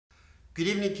Good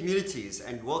evening, communities,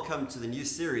 and welcome to the new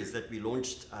series that we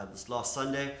launched this last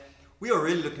Sunday. We are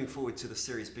really looking forward to the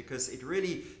series because it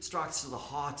really strikes to the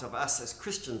heart of us as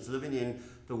Christians living in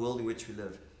the world in which we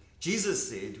live. Jesus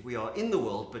said, we are in the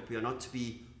world, but we are not to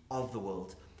be of the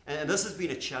world. And this has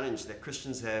been a challenge that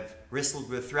Christians have wrestled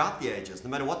with throughout the ages, no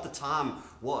matter what the time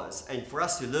was. And for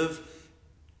us who live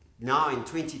now in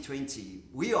 2020,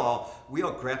 we are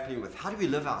grappling with how do we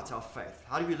live out our faith?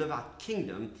 How do we live our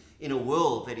kingdom in a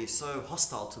world that is so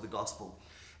hostile to the gospel?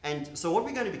 And so what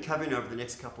we're going to be covering over the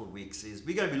next couple of weeks is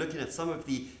we're going to be looking at some of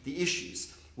the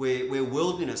issues where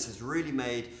worldliness has really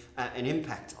made an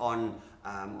impact on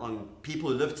people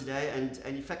who live today and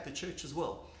in fact the church as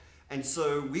well. And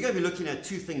so we're going to be looking at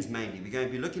two things mainly. We're going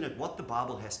to be looking at what the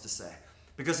Bible has to say.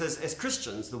 Because as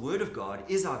Christians, the Word of God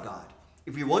is our guide.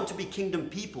 If we want to be kingdom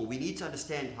people, we need to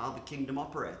understand how the kingdom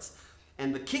operates.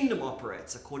 And the kingdom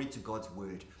operates according to God's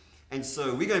Word. And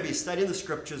so we're going to be studying the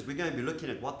scriptures. We're going to be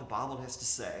looking at what the Bible has to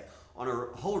say on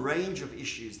a whole range of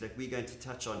issues that we're going to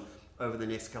touch on over the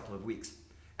next couple of weeks.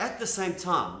 At the same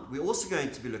time, we're also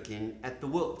going to be looking at the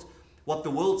world, what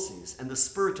the world says, and the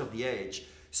spirit of the age,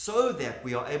 so that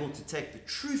we are able to take the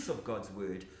truth of God's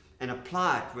Word and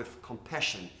apply it with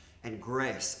compassion and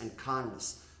grace and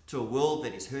kindness to a world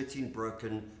that is hurting,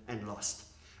 broken, and lost.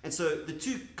 And so the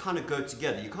two kind of go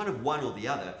together. You're kind of one or the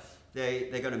other. They're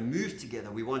going to move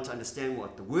together. We want to understand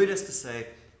what the Word has to say.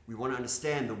 We want to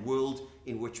understand the world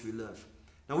in which we live.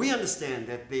 Now we understand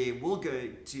that there will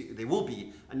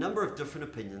be a number of different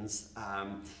opinions.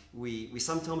 We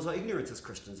sometimes are ignorant as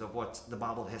Christians of what the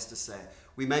Bible has to say.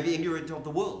 We may be ignorant of the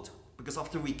world because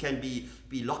often we can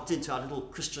be locked into our little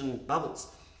Christian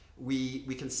bubbles.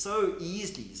 We can so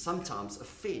easily sometimes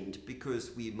offend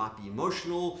because we might be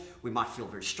emotional, we might feel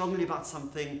very strongly about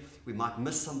something, we might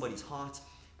miss somebody's heart.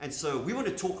 And so we want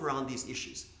to talk around these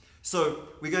issues. So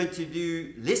we're going to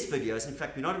do less videos. In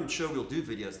fact, we're not even sure we'll do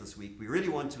videos this week. We really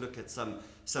want to look at some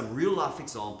real life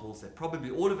examples that probably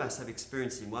all of us have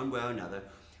experienced in one way or another.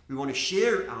 We want to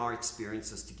share our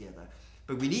experiences together.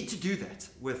 But we need to do that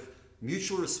with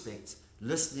mutual respect,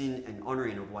 listening and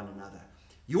honoring of one another.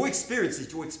 Your experience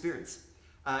is your experience.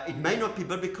 It may not be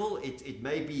biblical, it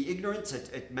may be ignorant,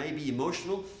 it may be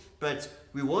emotional, but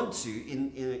we want to,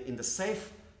 in the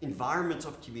safe environment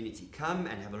of community, come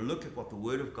and have a look at what the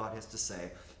Word of God has to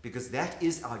say, because that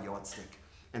is our yardstick.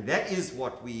 And that is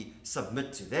what we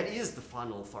submit to. That is the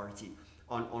final authority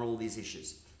on all these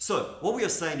issues. So what we are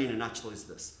saying in a nutshell is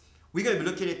this. We're going to be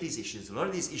looking at these issues. A lot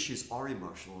of these issues are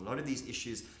emotional. A lot of these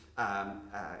issues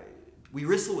we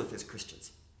wrestle with as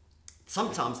Christians.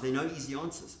 Sometimes there are no easy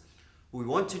answers. We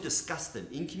want to discuss them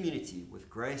in community with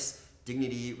grace,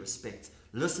 dignity, respect,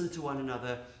 listen to one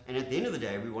another, and at the end of the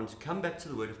day, we want to come back to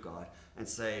the Word of God and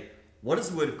say, what does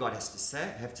the Word of God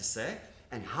have to say,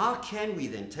 and how can we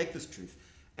then take this truth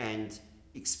and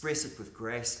express it with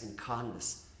grace and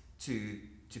kindness to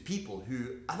people who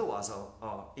otherwise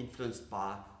are influenced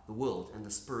by the world and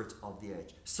the spirit of the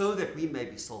age, so that we may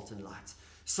be salt and light,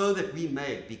 so that we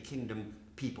may be kingdom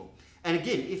people. And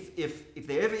again, if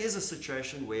there ever is a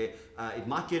situation where it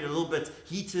might get a little bit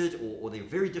heated or there are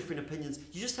very different opinions,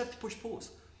 you just have to push pause.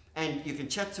 And you can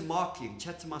chat to Mark, you can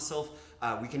chat to myself,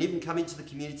 we can even come into the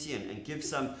community and give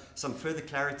some further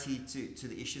clarity to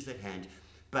the issues at hand.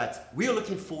 But we are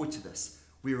looking forward to this.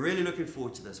 We're really looking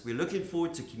forward to this. We're looking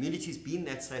forward to communities being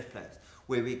that safe place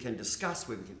where we can discuss,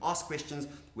 where we can ask questions,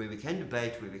 where we can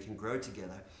debate, where we can grow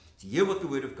together, to hear what the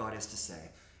Word of God has to say,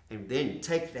 and then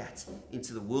take that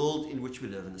into the world in which we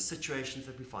live and the situations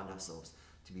that we find ourselves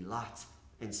to be light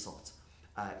and salt.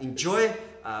 Enjoy.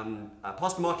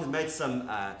 Pastor Mark has made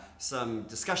some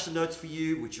discussion notes for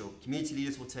you, which your community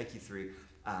leaders will take you through.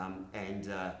 And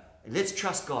let's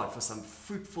trust God for some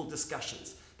fruitful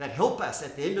discussions that help us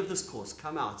at the end of this course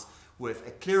come out with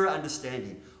a clearer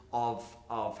understanding of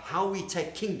how we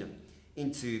take kingdom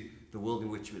into the world in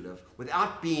which we live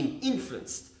without being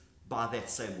influenced by that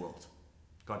same world.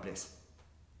 God bless.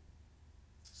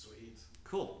 Sweet.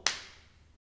 Cool.